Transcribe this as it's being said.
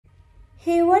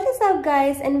Hey, what is up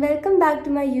guys, and welcome back to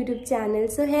my YouTube channel.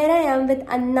 So here I am with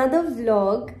another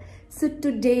vlog. So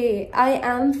today I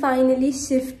am finally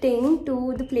shifting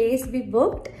to the place we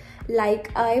booked.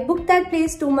 Like, I booked that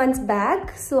place 2 months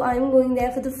back, so I'm going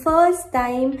there for the first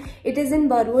time. It is in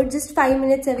Burwood, just 5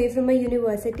 minutes away from my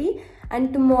university,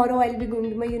 and tomorrow I'll be going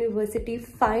to my university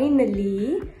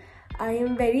finally. I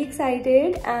am very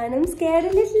excited and I'm scared a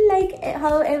little, like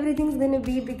how everything's gonna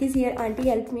be, because here auntie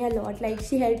helped me a lot. Like,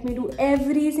 she helped me do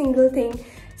every single thing,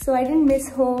 so I didn't miss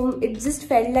home. It just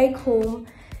felt like home.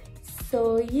 So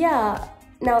yeah,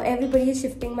 now everybody is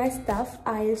shifting my stuff.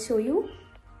 I'll show you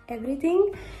everything.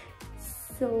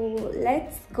 So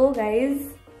let's go guys.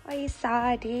 और ये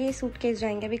सारे suitcase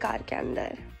जाएंगे अभी car के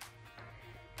अंदर,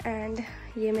 and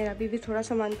ये मेरा अभी भी थोड़ा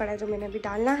सामान पड़ा है जो मैंने अभी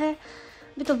डालना है.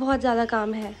 अभी तो बहुत ज़्यादा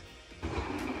काम है.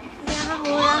 यहाँ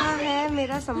हो रहा है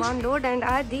मेरा सामान लोड एंड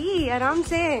आदि आराम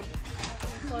से.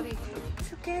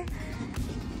 ओके,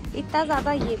 इतना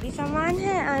ज़्यादा ये भी सामान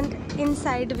है एंड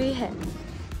इनसाइड भी है.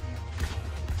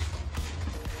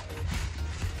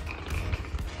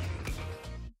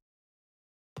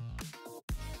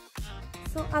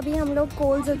 So, अभी हम लोग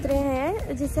कोल्स उतरे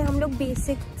हैं, जिससे हम लोग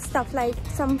basic stuff like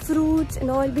some fruits and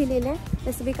all भी ले लें.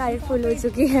 वैसे भी कार फुल हो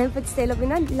चुकी है, बट स्टिल अभी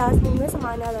ना लास्ट मोमेंट में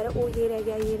सामान याद आ रहा है. ओ ये रह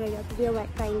गया तो भी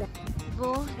टाइम है.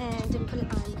 वो है डिम्पल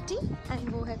आंटी एंड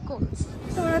वो है कोल्स.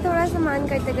 थोड़ा सामान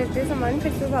करते करते सामान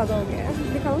फिर से ज़्यादा हो गया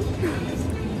है. दिखाऊँ?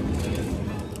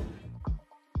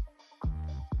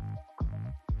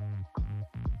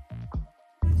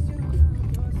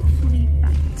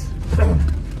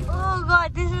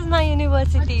 God, this is my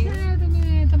university.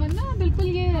 तमन्ना बिल्कुल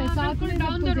ये साथ में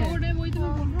down the road है, वही तो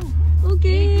मैं बोल रहा हूँ.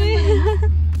 Okay.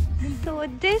 So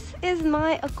this is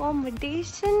my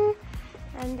accommodation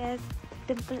and there's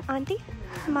Dimple auntie.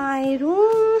 My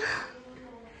room,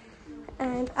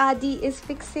 and Adi is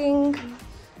fixing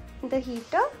the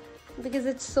heater because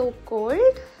it's so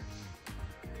cold.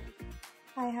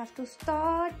 I have to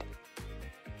start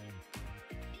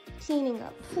cleaning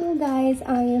up. So guys,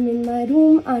 I am in my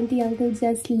room. Auntie uncle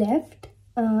just left.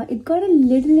 It got a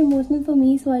little emotional for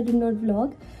me, so I did not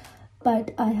vlog,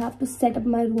 but I have to set up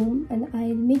my room and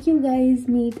I'll make you guys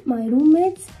meet my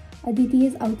roommates. Aditi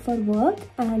is out for work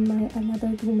and my another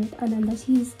roommate Ananda,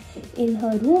 she's in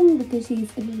her room because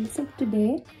she's a little sick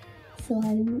today, so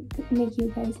I'll make you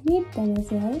guys meet them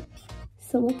as well.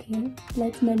 So okay,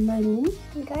 let's mend my room.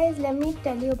 Guys, let me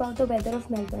tell you about the weather of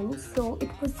Melbourne. So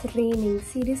it was raining.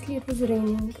 Seriously, it was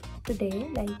raining today.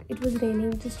 Like, it was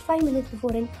raining just 5 minutes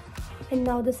before and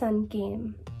now the sun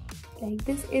came. Like,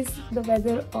 this is the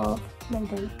weather of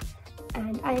Melbourne.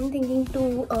 And I am thinking to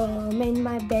mend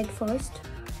my bed first.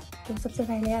 तो सबसे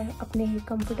पहले अपने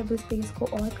comfortable space को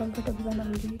और comfortable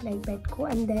बनाऊंगी, like bed को,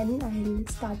 and then I'll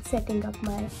start setting up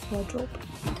my wardrobe.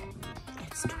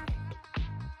 Let's do it.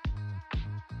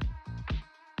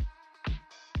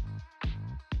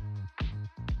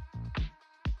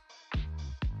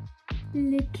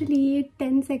 Literally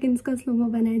 10 seconds का slow mo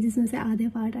बना है, जिसमें से आधे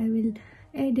पार्ट आई विल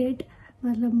एडिट.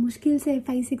 मतलब मुश्किल से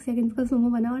 5-6 सेकेंड्स का स्लोमो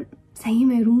बना, और सही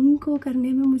में रूम को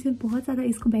करने में मुझे बहुत ज़्यादा,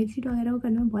 इसको बेडशीट वगैरह को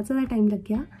करने में बहुत ज़्यादा टाइम लग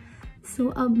गया. सो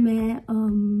अब मैं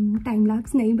टाइम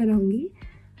लैप्स नहीं बनाऊंगी,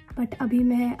 बट अभी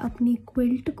मैं अपनी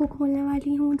क्विल्ट को खोलने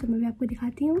वाली हूँ, जो मैं भी आपको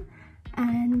दिखाती हूँ.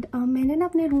 एंड मैंने ना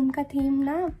अपने रूम का थीम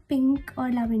ना पिंक और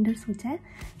लैवेंडर सोचा है.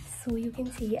 So you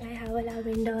can see I have a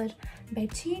lavender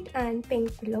bed sheet and pink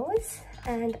pillows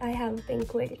and I have a pink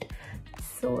quilt.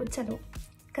 So चलो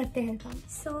करते हैं काम.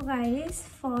 So guys,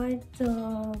 for the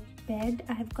bed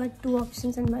I have got 2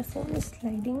 options and my phone is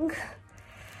sliding.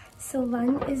 So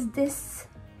one is this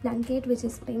blanket, which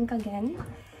is pink again,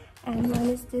 and one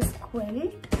is this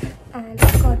quilt, and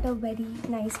I've got a very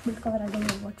nice quilt cover, I don't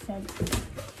know what fabric,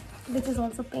 which is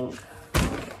also pink.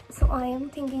 So I am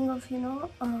thinking of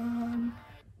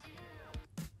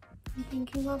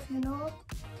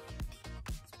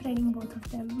spreading both of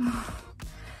them.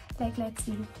 Like, let's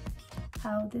see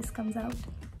how this comes out.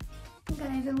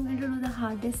 Guys, I'm going to do the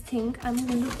hardest thing. I'm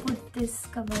going to put this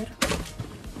cover,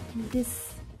 this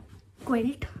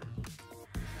quilt.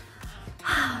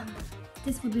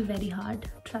 This would be very hard,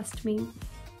 trust me.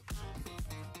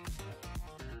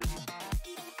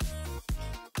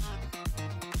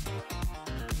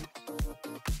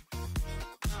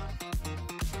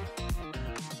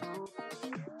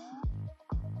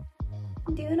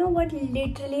 Do you know what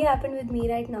literally happened with me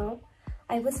right now?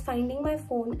 I was finding my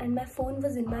phone and my phone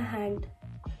was in my hand.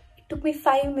 It took me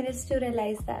 5 minutes to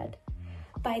realize that.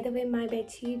 By the way, my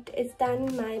bedsheet is done,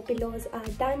 my pillows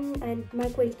are done, and my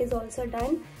quilt is also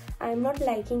done. I'm not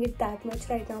liking it that much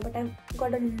right now, but I've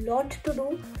got a lot to do.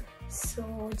 So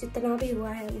जितना भी हुआ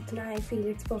है उतना I feel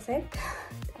it's perfect.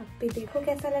 अब भी देखो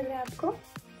कैसा लग रहा है आपको.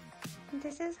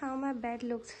 This is how my bed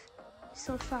looks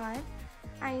so far.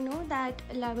 I know that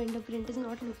lavender print is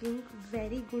not looking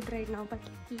very good right now, but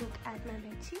look at my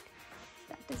bed sheet.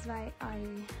 That is why I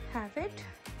have it,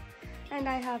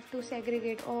 and I have to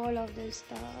segregate all of this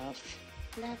stuff.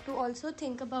 And I have to also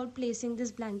think about placing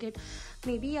this blanket.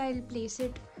 Maybe I'll place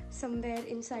it somewhere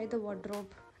inside the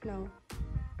wardrobe now.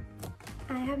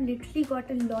 I have literally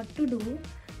got a lot to do,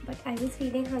 but I was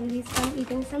feeling hungry, so I'm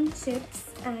eating some chips.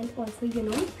 And also, you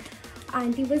know,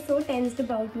 aunty was so tensed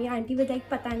about me. Aunty was like,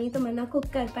 पता नहीं तमन्ना cook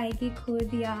कर पाएगी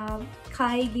खुद या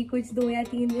खाएगी कुछ 2 या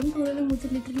 3 दिन. तो उन्होंने मुझे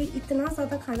लिटरली इतना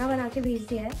ज़्यादा खाना बना के भेज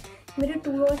दिया है. मेरे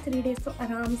 2 और 3 डेज तो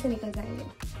आराम से निकल जाएंगे.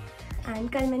 एंड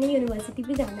कल मैंने यूनिवर्सिटी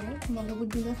भी जाना है. Tomorrow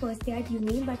would be my first day at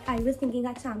uni, but I was thinking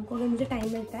आज शाम को अगर मुझे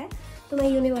टाइम मिलता है तो मैं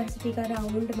यूनिवर्सिटी का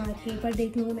राउंड मार के एक बार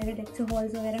देख लूँगी मेरे लेक्चर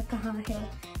हॉल्स वगैरह कहाँ है.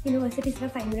 यूनिवर्सिटी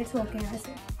सिर्फ 5 मिनट्स वॉक है यहाँ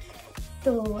से.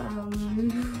 तो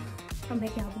अब मैं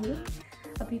क्या बोलूँ,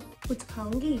 अभी कुछ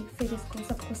खाऊंगी फिर इसको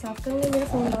सबको साफ करूँगी. मेरा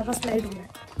फ़ोन वापस स्लाइड हुआ है.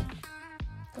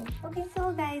 Okay,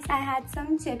 so guys, I had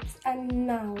some chips and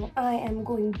now I am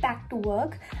going back to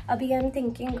work. Abhi I'm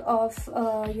thinking of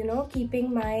you know,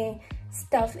 keeping my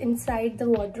stuff inside the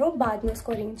wardrobe. बाद में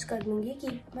उसको arrange कर दूँगी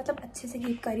कि मतलब अच्छे से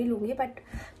keep कर ही लूँगी, but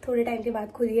थोड़े टाइम के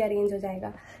बाद खुद ही arrange हो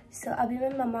जाएगा. So अभी मैं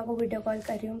मम्मा को वीडियो कॉल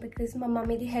कर रही हूँ because मम्मा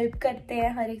मेरी हेल्प करते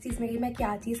हैं हर एक चीज़ में कि मैं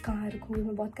क्या चीज़ कहाँ रखूँगी.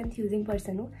 मैं बहुत confusing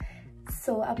person हूँ.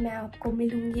 So अब मैं आपको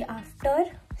मिलूँगी after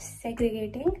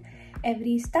segregating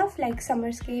every stuff. like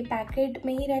summers के पैकेट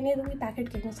में ही रहने दूँगी, पैकेट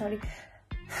के सॉरी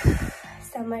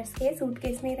समर्स के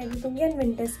सूटकेस में ही रहने दूँगी एंड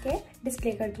विंटर्स के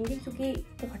डिस्प्ले कर दूँगी क्योंकि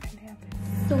बहुत ठंड है यहाँ पे.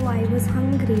 So I was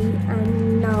hungry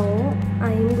and now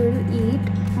I am going to eat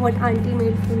what auntie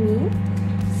made for me.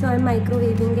 So I'm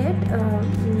microwaving it,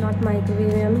 not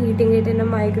microwaving, I'm heating it in a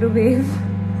microwave.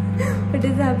 What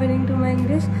is happening to my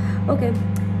English? Okay,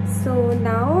 so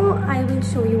now I will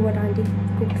show you what auntie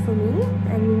cooked for me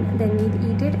and then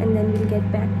we'll eat it and then we'll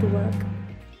get back to work.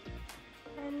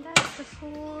 And that's the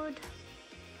food.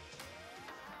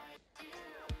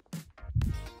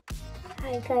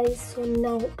 Hi guys, so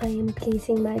now I am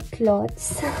placing my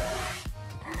clothes.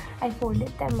 I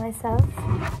folded them myself.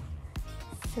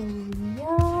 So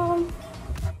yeah.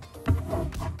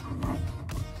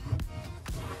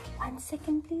 1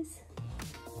 second please.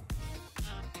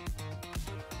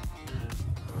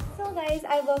 So guys,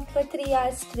 I worked for 3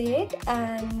 hours straight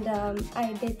and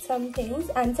I did some things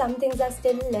and some things are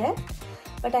still left,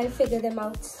 but I'll figure them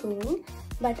out soon.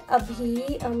 But अभी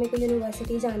मेरे को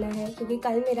university जाना है क्योंकि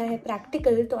कल मेरा है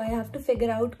practical, तो I have to figure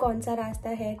out कौन सा रास्ता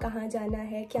है, कहाँ जाना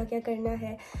है, क्या क्या करना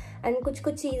है एंड कुछ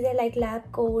चीज़ें like lab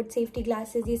coat, safety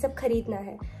glasses, ये सब खरीदना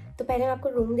है. तो पहले मैं आपको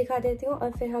रूम दिखा देती हूँ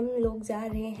और फिर हम लोग जा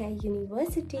रहे हैं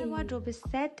university. Wardrobe is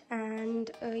set and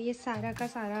ये सारा का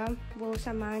सारा वो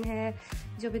सामान है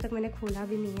जो अभी तक मैंने खोला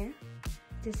भी नहीं है.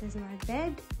 This is my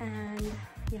bed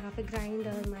and यहाँ पे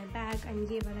ग्राइंडर, माई बैग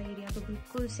एंड ये वाला एरिया तो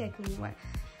बिल्कुल सेट नहीं हुआ है.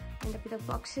 एंड अभी तक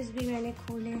बॉक्सेस भी मैंने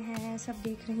खोले हैं, सब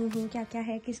देख रही हूँ क्या क्या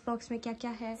है, किस बॉक्स में क्या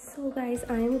क्या है. So guys,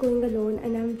 I am going alone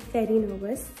and I am very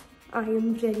nervous. I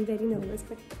am very nervous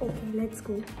but okay, let's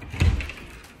go.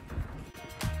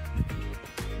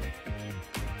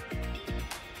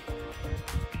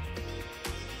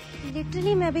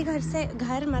 Literally मैं भी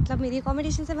घर मतलब मेरी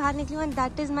अकोमोडेशन से बाहर निकली हूँ and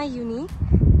that is my uni.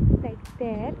 Right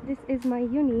there, this is my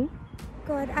uni.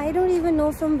 God, I don't even know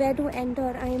from where to enter.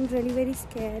 I am really very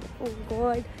scared. Oh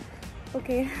God.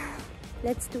 Okay,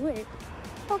 let's do it.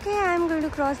 Okay, I'm going to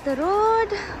cross the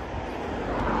road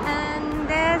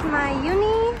and there's my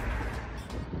uni.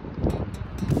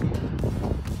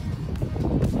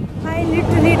 I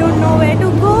literally don't know where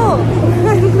to go.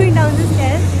 I'm going down the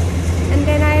stairs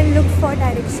and then I'll look for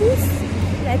directions.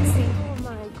 Let's see. Oh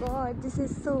my God, this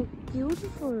is so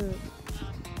beautiful.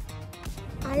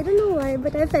 I don't know why,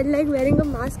 but I felt like wearing a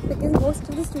mask because most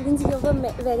of the students here were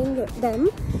wearing them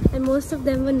and most of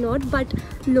them were not. But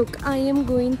look, I am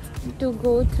going to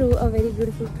go through a very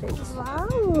beautiful place. Wow,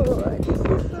 this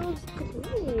is so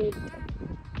great.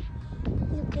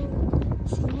 You can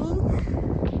see me.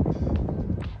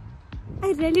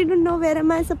 I really don't know where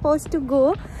am I supposed to go.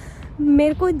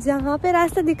 मेरे को जहाँ पे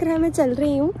रास्ता दिख रहा है मैं चल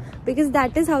रही हूँ because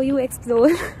that is how you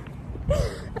explore.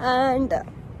 And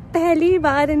पहली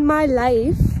बार इन माई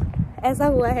लाइफ ऐसा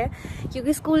हुआ है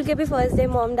क्योंकि स्कूल के भी फर्स्ट डे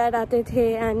मॉम डैड आते थे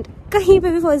एंड कहीं पे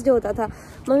भी फर्स्ट डे होता था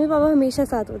मम्मी पापा हमेशा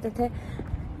साथ होते थे.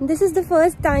 This is the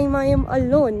first time I am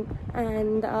alone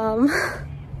and I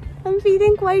am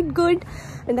feeling quite good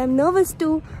and I am nervous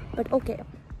to but okay.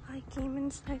 I came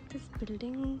inside this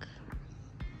building.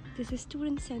 This is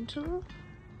student central.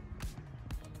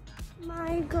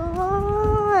 My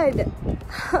God.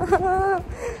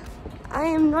 I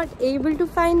am not able to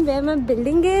find where my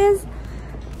building is.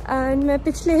 And मैं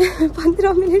पिछले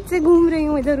 15 minute से घूम रही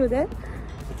हूँ इधर उधर.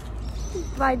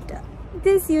 But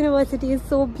this university is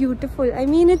so beautiful. I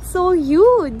mean, it's so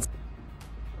huge.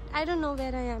 I don't know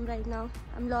where I am right now.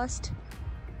 I'm lost.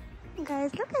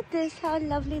 Guys, look at this. How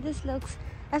lovely this looks.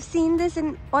 I've seen this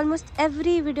in almost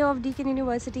every video of Deakin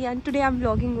University, and today I'm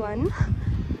vlogging one.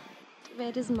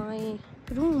 Where is my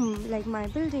room, like my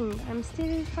building? I'm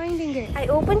still finding it. I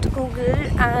opened Google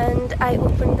and I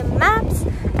opened the maps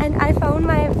and I found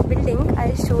my building.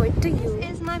 I'll show it to you.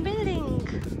 This is my building.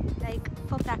 Like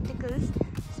for practicals,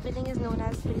 this building is known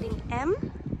as building M.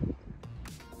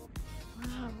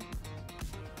 Wow.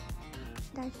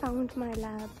 I found my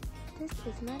lab. This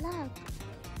is my lab.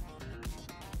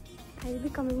 I'll be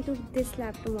coming to this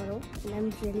lab tomorrow and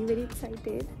I'm really very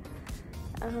excited.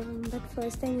 But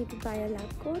first I need to buy a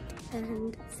lab coat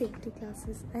and safety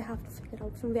glasses. I have to figure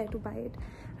out from where to buy it.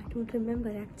 I don't remember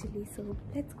actually, so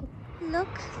let's go. Look,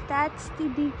 that's the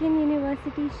Deakin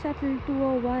University Shuttle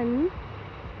 201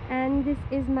 and this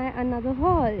is my another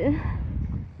hall.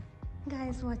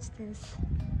 Guys, watch this.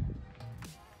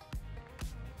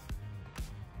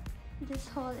 This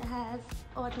hall has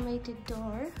automated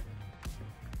door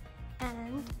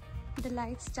and the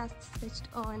lights just switched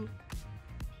on.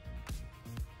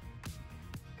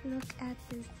 Look at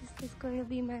this. This is going to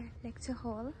be my lecture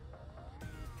hall.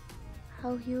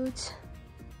 How huge.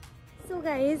 So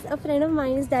guys, a friend of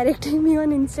mine is directing me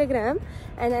on Instagram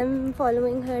and I'm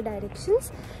following her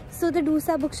directions. So the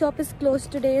Dusa bookshop is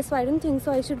closed today, so I don't think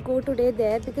so I should go today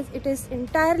there because it is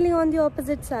entirely on the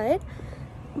opposite side.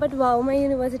 But wow, my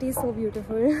university is so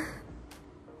beautiful.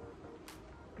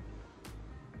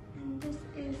 And this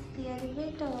is the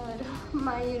elevator.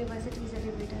 My university's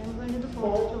elevator. I'm going to the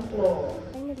 4th floor.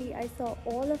 Finally, I saw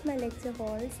all of my lecture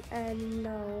halls and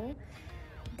now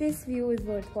this view is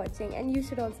worth watching and you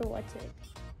should also watch it.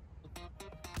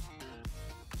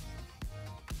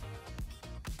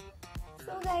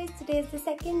 So guys, today is the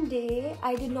second day.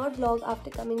 I did not vlog after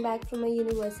coming back from my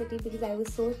university because I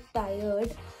was so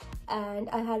tired and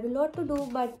I had a lot to do,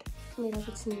 but मेरा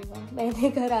कुछ नहीं हुआ. मैंने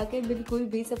घर आके बिल्कुल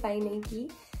भी सफाई नहीं की.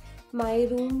 My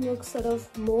room looks sort of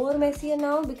more messier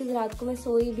now because रात को मैं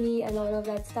सोई भी and all of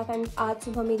that stuff. And आज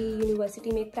सुबह मेरी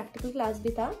यूनिवर्सिटी में एक practical class भी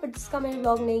था, but जिसका मैंने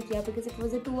vlog नहीं किया because it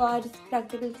was a 2 hours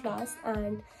practical class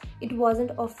and it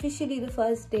wasn't officially the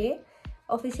first day.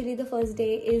 Officially the first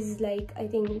day is like I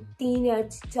think 3 या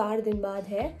 4 दिन बाद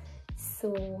है. So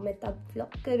मैं तब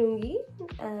vlog करूँगी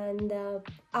and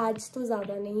आज तो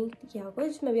ज़्यादा नहीं किया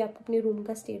कुछ. मैं भी आपको अपने रूम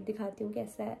का स्टेट दिखाती हूँ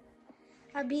कैसा है.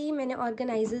 अभी मैंने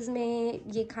ऑर्गेनाइजर्स में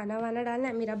ये खाना वाना डालना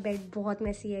है. मेरा बेड बहुत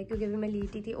मैसी है क्योंकि अभी मैं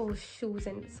लेटी थी. ओह शूज़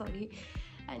एंड सॉरी.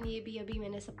 एंड ये भी अभी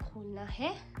मैंने सब खोलना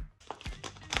है.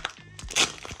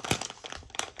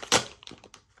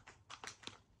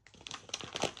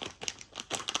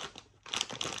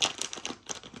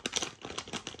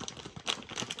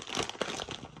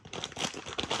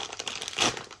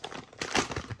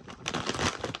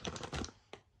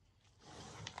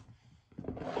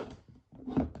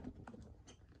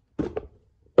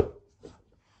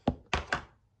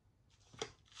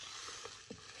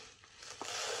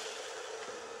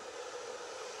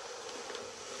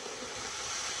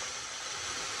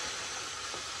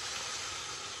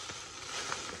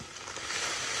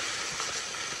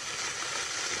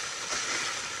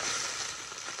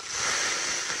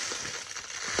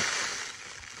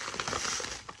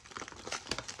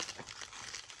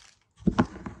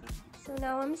 So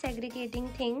now I'm segregating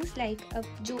things like अब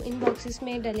जो इन boxes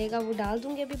में डलेगा वो डाल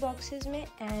दूँगी अभी boxes में.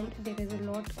 And there is a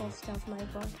lot of stuff, my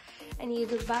god. And ये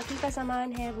जो बाकी का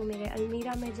सामान है वो मेरे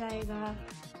अलमीरा में जाएगा.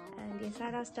 And ये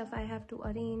सारा stuff I have to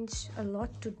arrange, a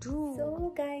lot to do.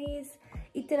 So guys,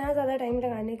 इतना ज़्यादा टाइम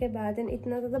लगाने के बाद and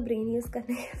इतना ज़्यादा brain use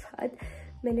करने के बाद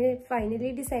मैंने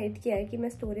फाइनली डिसाइड किया है कि मैं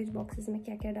स्टोरेज बॉक्सेस में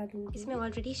क्या क्या डालूँगी. इसमें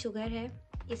ऑलरेडी शुगर है.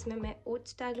 इसमें मैं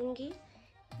ओट्स डालूँगी.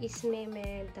 इसमें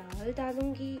मैं दाल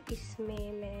डालूँगी.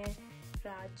 इसमें मैं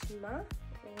राजमा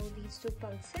और these 2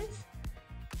 pulses.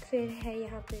 फिर है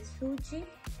यहाँ पे सूजी.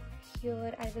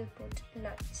 Here I will put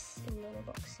nuts in the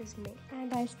boxes में.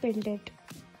 And I spilled it.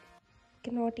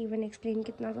 Cannot even explain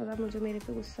कितना ज़्यादा मुझे मेरे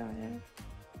पे गुस्सा आ रहा है.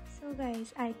 So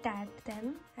guys, I tagged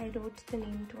them. I wrote the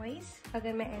name twice.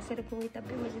 अगर मैं ऐसे रखूँगी तब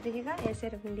भी मुझे दिखेगा, ऐसे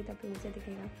रखूँगी तब भी मुझे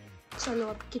दिखेगा. चलो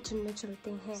अब किचन में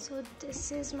चलते हैं. So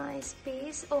this is my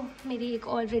space. Oh, मेरी एक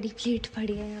ऑलरेडी प्लेट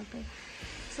पड़ी है यहाँ पे.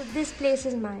 So this place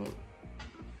is mine.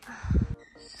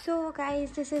 So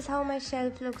guys, this is how my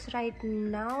shelf looks right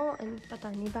now. And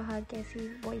पता नहीं बाहर कैसी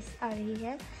वॉइस आ रही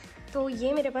है. तो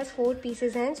ये मेरे पास 4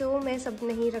 पीसेज हैं जो मैं सब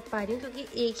नहीं रख पा रही हूँ क्योंकि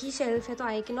एक ही शेल्फ है तो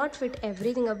I can not fit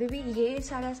everything. अभी भी ये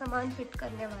सारा सामान फिट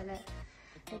करने वाला है.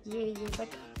 लाइक ये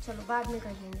बट चलो बाद में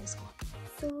कर लेंगे इसको।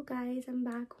 So guys I am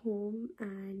back home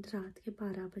and रात के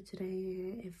 12 बज रहे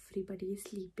हैं, एवरीबडी इज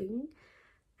स्लीपिंग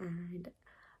एंड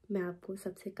मैं आपको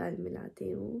सबसे कल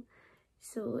मिलाती हूँ।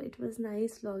 So it was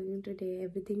nice vlogging today.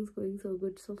 Everything's going so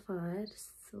good so far.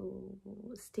 So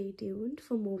stay tuned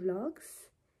for more vlogs.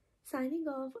 Signing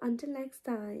off until next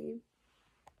time.